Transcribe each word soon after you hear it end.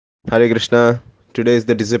Hare Krishna. Today is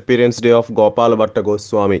the disappearance day of Gopala Bhatta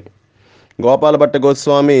Goswami. Gopala Bhatta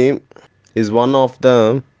Goswami is one of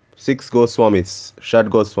the six Goswamis,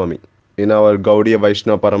 Shad Goswami, in our Gaudiya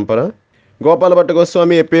Vaishnava Parampara. Gopala Bhatta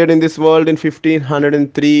Goswami appeared in this world in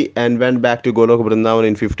 1503 and went back to Golok Vrindavan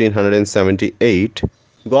in 1578.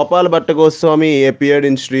 Gopala Bhatta Goswami appeared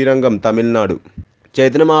in Sri Rangam, Tamil Nadu.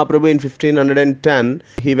 Chaitanya Mahaprabhu in 1510,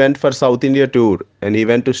 he went for South India tour and he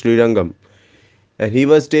went to Sri Rangam. And he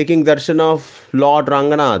was taking darshan of Lord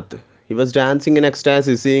Ranganath. He was dancing in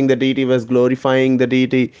ecstasy, seeing the deity, was glorifying the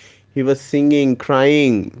deity. He was singing,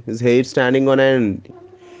 crying, his hair standing on end.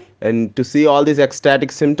 And to see all these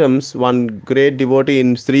ecstatic symptoms, one great devotee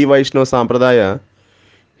in Sri Vaishnava Sampradaya,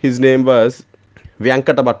 his name was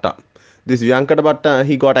Vyankata Bhatta. This Vyankata Bhatta,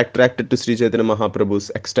 he got attracted to Sri Chaitanya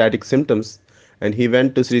Mahaprabhu's ecstatic symptoms, and he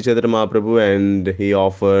went to Sri Chaitanya Mahaprabhu and he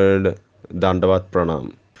offered Dandavat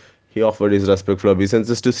Pranam. He offered his respectful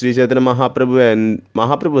obeisances to Sri Chaitanya Mahaprabhu, and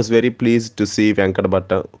Mahaprabhu was very pleased to see Venkata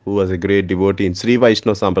Bhatta, who was a great devotee in Sri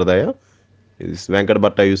Vaishnava Sampradaya. This Venkata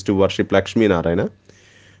Bhatta used to worship Lakshmi Narayana.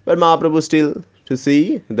 But Mahaprabhu still to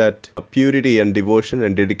see that purity and devotion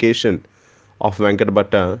and dedication of Venkata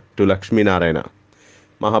Bhatta to Lakshmi Narayana.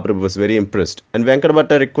 Mahaprabhu was very impressed. And Venkata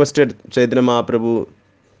Bhatta requested Chaitanya Mahaprabhu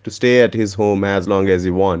to stay at his home as long as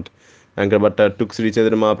he want. Venkata Bhatta took Sri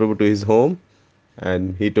Chaitanya Mahaprabhu to his home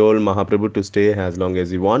and he told Mahaprabhu to stay as long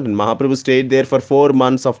as he want. And Mahaprabhu stayed there for 4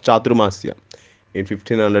 months of Chaturmasya in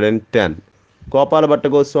 1510. Gopala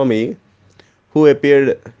Bhatta Goswami, who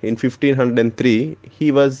appeared in 1503,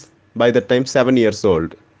 he was by that time 7 years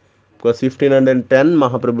old. Because 1510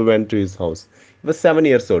 Mahaprabhu went to his house. He was 7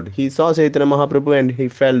 years old. He saw Chaitanya Mahaprabhu and he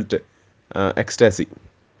felt ecstasy,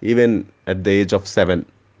 even at the age of 7.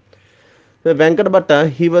 The Venkata Bhatta,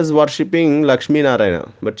 he was worshipping Lakshmi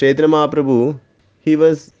Narayana, but Chaitanya Mahaprabhu, he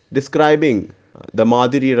was describing the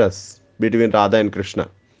Madhuri Ras between Radha and Krishna.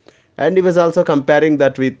 And he was also comparing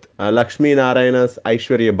that with Lakshmi Narayana's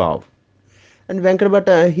Aishwarya Bhav. And Venkata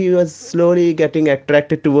Bhatta, he was slowly getting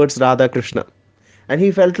attracted towards Radha Krishna. And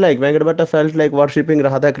he felt like, Venkata Bhatta felt like worshipping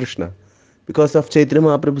Radha Krishna because of Chaitanya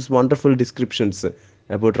Mahaprabhu's wonderful descriptions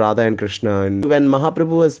about Radha and Krishna. And when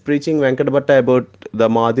Mahaprabhu was preaching Venkata Bhatta about the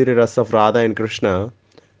Madhuri Ras of Radha and Krishna,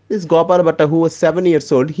 this Gopala Bhatta, who was 7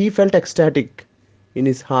 years old, he felt ecstatic in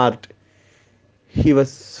his heart. He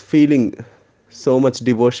was feeling so much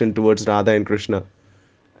devotion towards Radha and Krishna.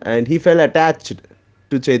 And he felt attached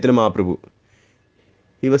to Chaitanya Mahaprabhu.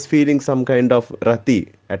 He was feeling some kind of rati,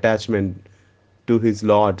 attachment to his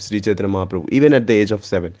Lord Sri Chaitanya Mahaprabhu, even at the age of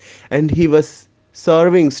 7. And he was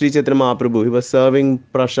serving Sri Chaitanya Mahaprabhu. He was serving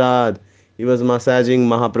prasad. He was massaging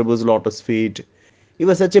Mahaprabhu's lotus feet. He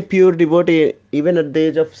was such a pure devotee. Even at the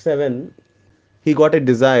age of 7, he got a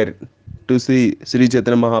desire to see Sri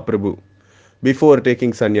Chaitanya Mahaprabhu before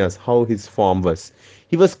taking sannyas, how his form was.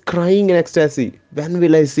 He was crying in ecstasy. When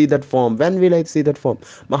will I see that form? When will I see that form?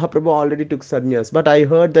 Mahaprabhu already took sannyas. But I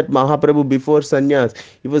heard that Mahaprabhu before sannyas,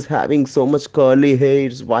 he was having so much curly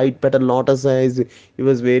hairs, white petal lotus eyes. He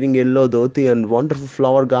was wearing yellow dhoti and wonderful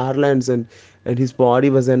flower garlands, and his body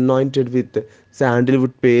was anointed with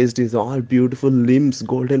sandalwood paste. His all beautiful limbs,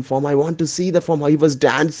 golden form. I want to see that form. He was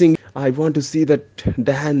dancing. I want to see that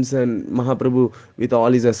dance. And Mahaprabhu with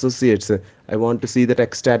all his associates. I want to see that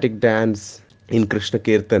ecstatic dance in Krishna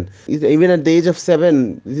Kirtan. Even at the age of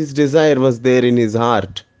 7, this desire was there in his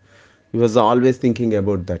heart. He was always thinking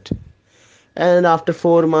about that. And after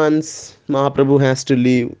 4 months, Mahaprabhu has to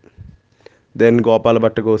leave. Then Gopala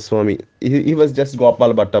Bhatta Goswami. He was just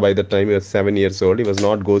Gopala Bhatta by the time. He was 7 years old. He was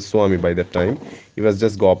not Goswami by that time. He was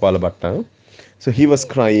just Gopala Bhatta. So he was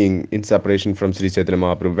crying in separation from Sri Chaitanya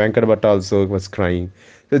Mahaprabhu. Venkata Bhatta also was crying.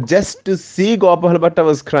 So just to see Gopala Bhatta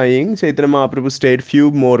was crying, Chaitanya Mahaprabhu stayed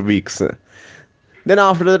few more weeks. Then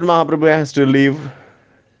after that, Mahaprabhu has to leave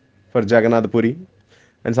for Jagannath Puri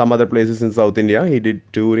and some other places in South India. He did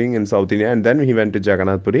touring in South India and then he went to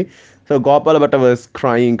Jagannath Puri. So Gopala Bhatta was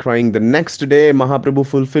crying. The next day, Mahaprabhu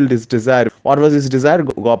fulfilled his desire. What was his desire?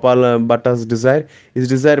 Gopala Bhatta's desire. His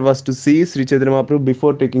desire was to see Sri Chaitanya Mahaprabhu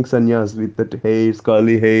before taking sannyas with that hairs,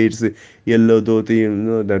 curly hairs, yellow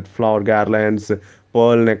dhoti, that flower garlands,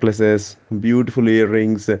 pearl necklaces, beautiful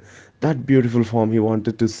earrings. That beautiful form he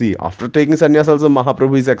wanted to see. After taking sannyas also,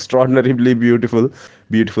 Mahaprabhu is extraordinarily beautiful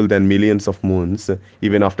than millions of moons,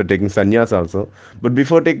 even after taking sannyas also. But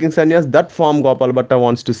before taking sannyas, that form Gopal Bhatta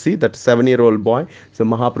wants to see, that 7-year-old boy. So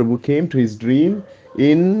Mahaprabhu came to his dream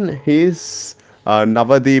in his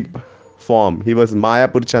Navadeep form. He was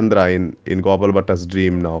Mayapur Chandra in Gopal Bhatta's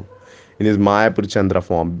dream now. in his Mayapur Chandra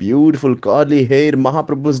form. Beautiful curly hair.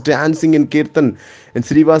 Mahaprabhu was dancing in Kirtan. And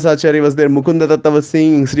Srivasacharya was there. Mukunda Datta was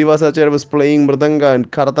singing. Srivasacharya was playing Mridanga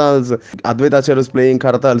and Karatals. Advaita Acharya was playing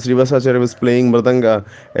Karatal. Srivasacharya was playing Mridanga.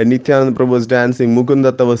 And Nityananda Prabhu was dancing.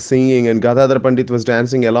 Mukunda Datta was singing. And Gadadhar Pandit was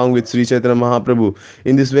dancing along with Sri Chaitanya Mahaprabhu.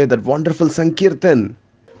 In this way, that wonderful Sankirtan.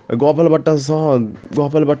 Gopal Bhatta saw,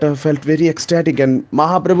 Gopal Bhatta felt very ecstatic, and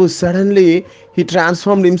Mahaprabhu suddenly he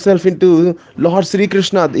transformed himself into Lord Sri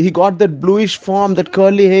Krishna. He got that bluish form, that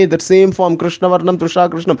curly hair, that same form, Krishna Varnam, Trusha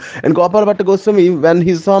Krishnam. And Gopal Bhatta Goswami, when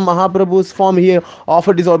he saw Mahaprabhu's form, he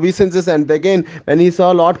offered his obeisances, and again, when he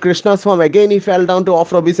saw Lord Krishna's form, again he fell down to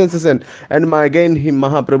offer obeisances, and again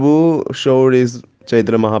Mahaprabhu showed his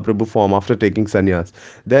Chaitanya Mahaprabhu form after taking sannyas.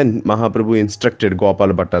 Then Mahaprabhu instructed Gopal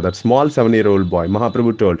Bhatta, that small 7-year-old boy.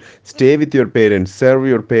 Mahaprabhu told, stay with your parents, serve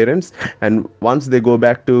your parents, and once they go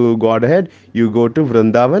back to Godhead, you go to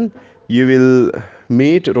Vrindavan, you will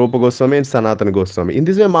meet Rupa Goswami and Sanatana Goswami. In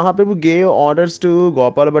this way, Mahaprabhu gave orders to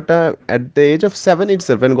Gopal Bhatta at the age of 7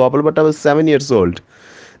 itself, when Gopal Bhatta was 7 years old.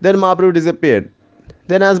 Then Mahaprabhu disappeared.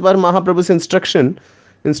 Then, as per Mahaprabhu's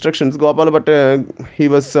instructions, Gopal Bhatta, he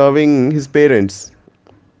was serving his parents.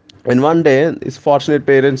 And one day, his fortunate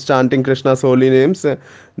parents, chanting Krishna's holy names,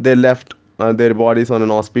 they left their bodies on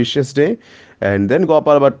an auspicious day. And then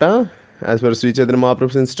Gopal Bhatta, as per Sri Chaitanya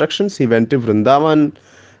Mahaprabhu's instructions, he went to Vrindavan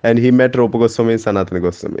and he met Rupa Goswami and Sanatana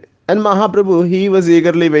Goswami. And Mahaprabhu, he was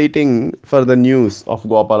eagerly waiting for the news of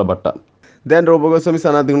Gopal Bhatta. Then Rupa Goswami,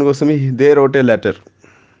 Sanatana Goswami, they wrote a letter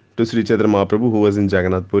to Sri Chaitanya Mahaprabhu, who was in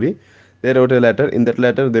Jagannath Puri. They wrote a letter. In that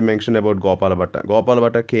letter, they mentioned about Gopala Bhatta. Gopala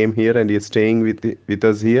Bhatta came here and he is staying with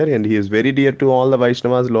us here, and he is very dear to all the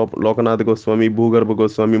Vaishnavas, Lokanatha Goswami, Bhugarbha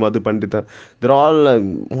Goswami, Madhu Pandita. They're all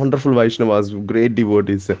wonderful Vaishnavas, great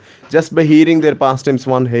devotees. Just by hearing their pastimes,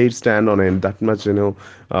 one hair stand on end. That much,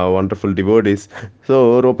 wonderful devotees.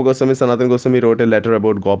 So, Rupa Goswami, Sanatana Goswami wrote a letter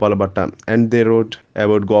about Gopala Bhatta, and they wrote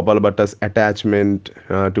about Gopala Bhatta's attachment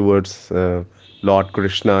towards Lord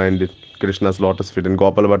Krishna and Krishna's lotus feet, and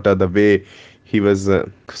Gopal Bhatta, the way he was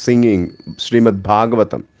singing Srimad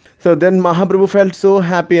Bhagavatam. So then Mahaprabhu felt so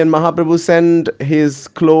happy, and Mahaprabhu sent his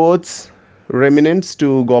clothes, remnants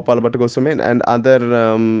to Gopal Bhatta Goswami, and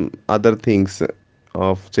other things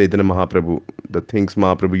of Chaitanya Mahaprabhu, the things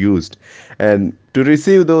Mahaprabhu used. And to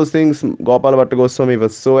receive those things, Gopal Bhatta Goswami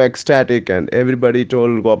was so ecstatic, and everybody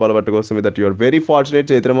told Gopal Bhatta Goswami that you are very fortunate,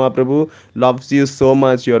 Chaitanya Mahaprabhu loves you so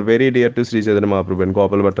much, you are very dear to Sri Chaitanya Mahaprabhu. And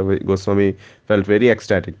Gopal Bhatta Goswami felt very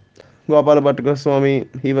ecstatic. Gopal Bhatta Goswami,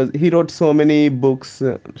 he wrote so many books,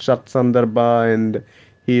 Shat Sandarbha, and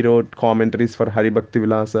he wrote commentaries for Hari Bhakti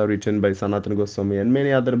Vilasa written by Sanatana Goswami, and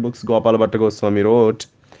many other books Gopal Bhatta Goswami wrote.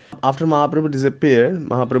 After Mahaprabhu disappeared,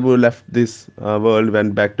 Mahaprabhu left this world,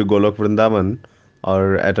 went back to Golok Vrindavan,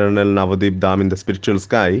 or eternal Navadip Dham in the spiritual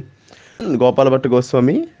sky. Gopala Bhatta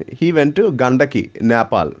Goswami, he went to Gandaki,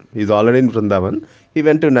 Nepal. He's already in Vrindavan. He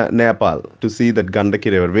went to Nepal to see that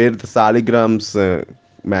Gandaki river, where the Saligrams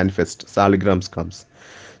manifest, Saligrams comes.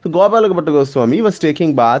 So Gopala Bhatta Goswami was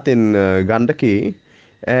taking bath in Gandaki,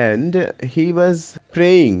 and he was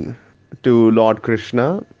praying to Lord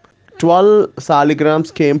Krishna. 12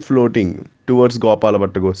 saligrams came floating towards Gopala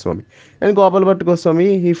Bhatta Goswami. And Gopala Bhatta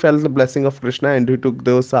Goswami, he felt the blessing of Krishna, and he took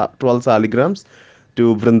those 12 saligrams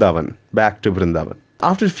to Vrindavan, back to Vrindavan.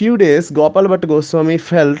 After a few days, Gopala Bhatta Goswami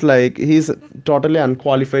felt like he's totally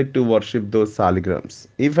unqualified to worship those saligrams.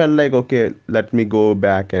 He felt like, okay, let me go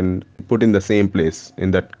back and put in the same place, in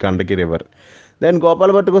that Gandaki river. Then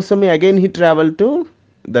Gopala Bhatta Goswami, again he traveled to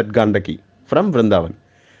that Gandaki from Vrindavan.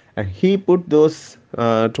 And he put those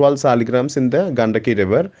 12 saligrams in the Gandaki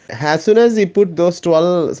river. As soon as he put those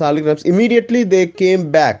 12 saligrams, immediately they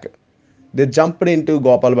came back. They jumped into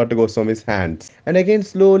Gopal Bhatta Goswami's hands. And again,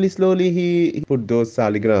 slowly, he put those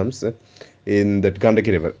saligrams in that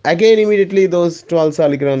Gandaki river. Again, immediately those 12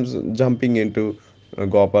 saligrams jumping into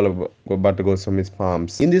Gopal Bhatta Goswami's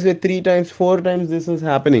palms. In this way, 3 times, 4 times this is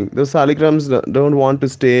happening. Those saligrams don't want to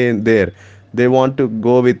stay there. They want to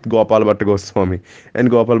go with Gopal Bhatta Goswami. And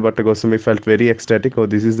Gopal Bhatta Goswami felt very ecstatic. Oh,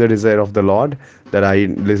 this is the desire of the Lord,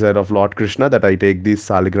 desire of Lord Krishna, that I take these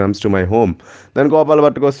saligrams to my home. Then Gopal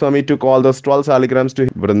Bhatta Goswami took all those 12 saligrams to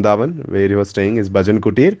Vrindavan, where he was staying, his Bhajan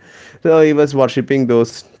Kutir. So he was worshipping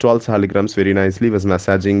those 12 saligrams very nicely. He was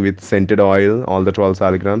massaging with scented oil all the 12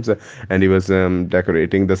 saligrams. And he was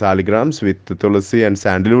decorating the saligrams with tulsi and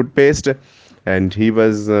sandalwood paste. And he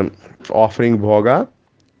was offering bhoga.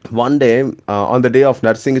 One day, on the day of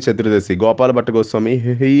Narsingh Chaturdasi, Gopala Bhatta Goswami,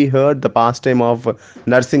 he heard the pastime of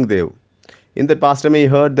Narsingh Dev. In that pastime, he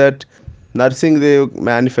heard that Narsingh Dev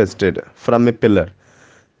manifested from a pillar.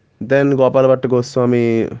 Then Gopala Bhatta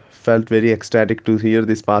Goswami felt very ecstatic to hear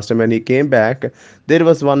this pastime. When he came back, there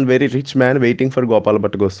was one very rich man waiting for Gopala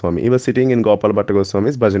Bhatta Goswami. He was sitting in Gopala Bhatta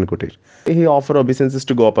Goswami's bhajan kutir. He offered obeisances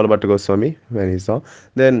to Gopala Bhatta Goswami when he saw.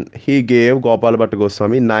 Then he gave Gopala Bhatta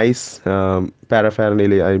Goswami nice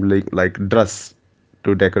paraphernalia, like dress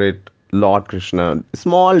to decorate Lord Krishna.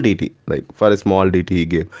 Small deity, like for a small deity he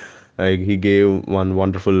gave. Like he gave one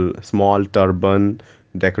wonderful small turban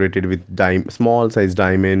decorated with small size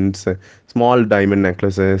diamonds, small diamond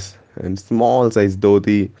necklaces, and small size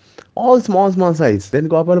dhoti, all small size. Then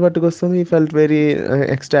Gopal Bhatta Goswami felt very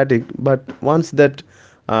ecstatic. But once that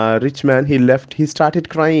rich man he left, he started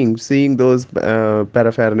crying, seeing those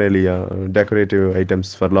paraphernalia, decorative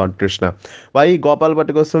items for Lord Krishna. Why Gopal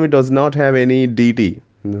Bhatta Goswami does not have any deity,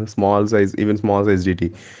 small size, even small size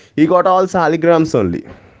deity? He got all saligrams only.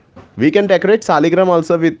 We can decorate saligram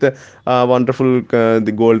also with wonderful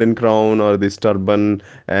the golden crown or this turban,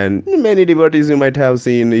 and many devotees you might have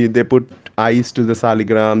seen, they put eyes to the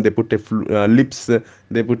saligram, they put lips,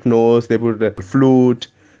 they put nose, they put a flute,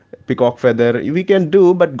 peacock feather. We can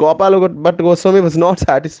do, but Bhatt Goswami was not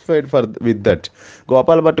satisfied with that.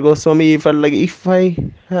 Gopal Bhatt Goswami felt like, if I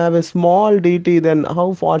have a small deity, then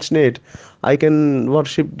how fortunate I can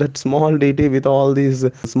worship that small deity with all these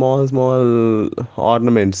small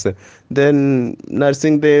ornaments. Then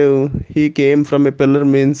Narsingh Dev, he came from a pillar,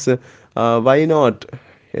 means why not?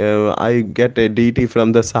 I get a deity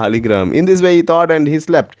from the saligram. In this way, he thought, and he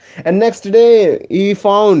slept. And next day, he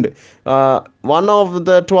found one of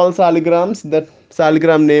the 12 saligrams. That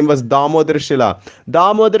saligram name was Damodar Shila.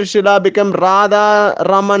 Damodar Shila became Radha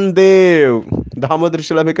Raman Dev. Damodar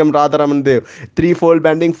Shila became Radha Raman Dev. Threefold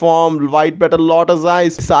bending form, white petal, lotus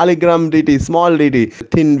eyes, saligram deity, small deity,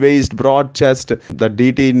 thin waist, broad chest. The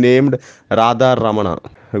deity named Radha Ramana.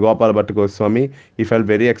 Gopal Bhatta Goswami, he felt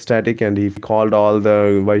very ecstatic, and he called all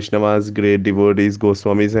the Vaishnavas, great devotees,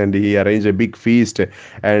 Goswamis, and he arranged a big feast.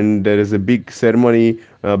 And there is a big ceremony,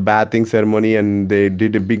 bathing ceremony, and they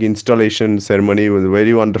did a big installation ceremony. It was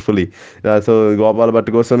very wonderfully. So Gopal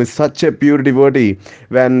Bhatta Goswami is such a pure devotee.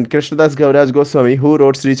 When Krishnadas Gauraj Goswami, who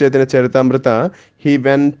wrote Sri Chaitanya Charitamrita, he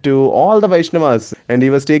went to all the Vaishnavas and he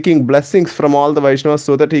was taking blessings from all the Vaishnavas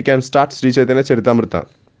so that he can start Sri Chaitanya Charitamrita.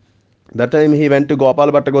 That time he went to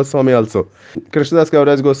Gopal Bhatta Goswami also. Krishnadas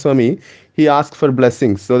Kaviraj Goswami, he asked for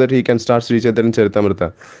blessings so that he can start Sri Chaitanya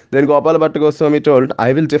Charitamrita. Then Gopal Bhatta Goswami told,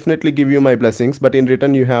 I will definitely give you my blessings, but in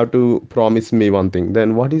return you have to promise me one thing.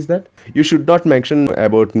 Then what is that? You should not mention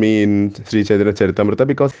about me in Sri Chaitanya Charitamrita,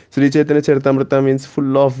 because Sri Chaitanya Charitamrita means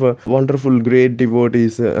full of wonderful great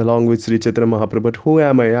devotees along with Sri Chaitanya Mahaprabhu. But who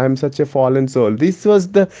am I? I am such a fallen soul. This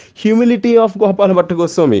was the humility of Gopal Bhatta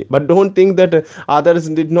Goswami. But don't think that others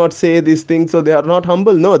did not say these things so they are not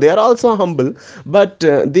humble. No, they are also humble. But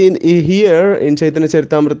then here in Chaitanya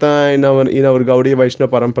Charitamrita, in our Gaudiya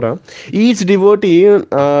Vaishnava Parampara, each devotee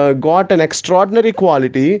got an extraordinary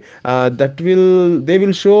quality that they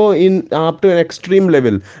will show in up to an extreme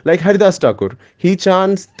level. Like Haridas Thakur, he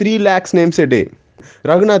chants 3 lakhs names a day.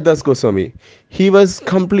 Raghunath Das Goswami, he was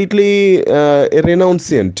completely a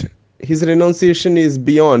renunciant. His renunciation is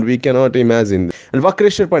beyond, we cannot imagine. And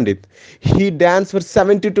Vakreshwar Pandit, he danced for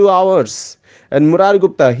 72 hours. And Murari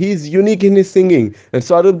Gupta, he is unique in his singing. And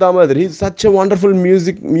Swarup Damodar, he is such a wonderful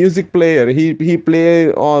music player. He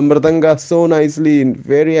plays mridanga so nicely,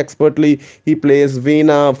 very expertly. He plays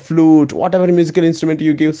veena, flute, whatever musical instrument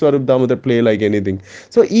you give, Swarup Damodar play like anything.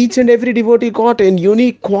 So each and every devotee got a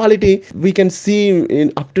unique quality we can see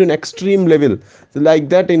in up to an extreme level. So like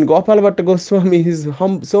that in Gopal Bhatta Goswami, he is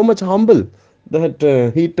so much humble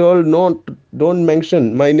that he told, no, don't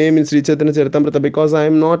mention my name in Sri Chaitanya Charitamrita, because I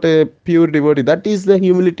am not a pure devotee. That is the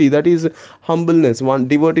humility, that is humbleness. One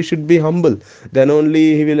devotee should be humble, then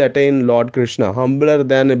only he will attain Lord Krishna. Humbler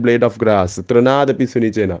than a blade of grass. Trunadapi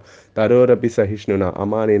sunichena tarorapi sahishnuna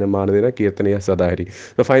amanena manadena kirtanaya sadahari.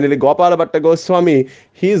 So finally Gopala Bhatta Goswami,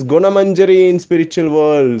 his Gunamanjari in spiritual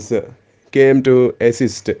worlds came to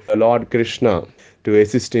assist Lord Krishna, to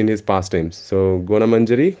assist in his pastimes. So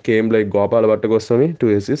Gunamanjari came like Gopala Bhatta Goswami to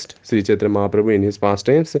assist Sri Chaitanya Mahaprabhu in his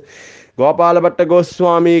pastimes. Gopala Bhatta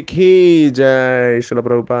Goswami ki jai, Srila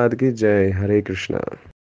Prabhupada ki jai. Hare Krishna.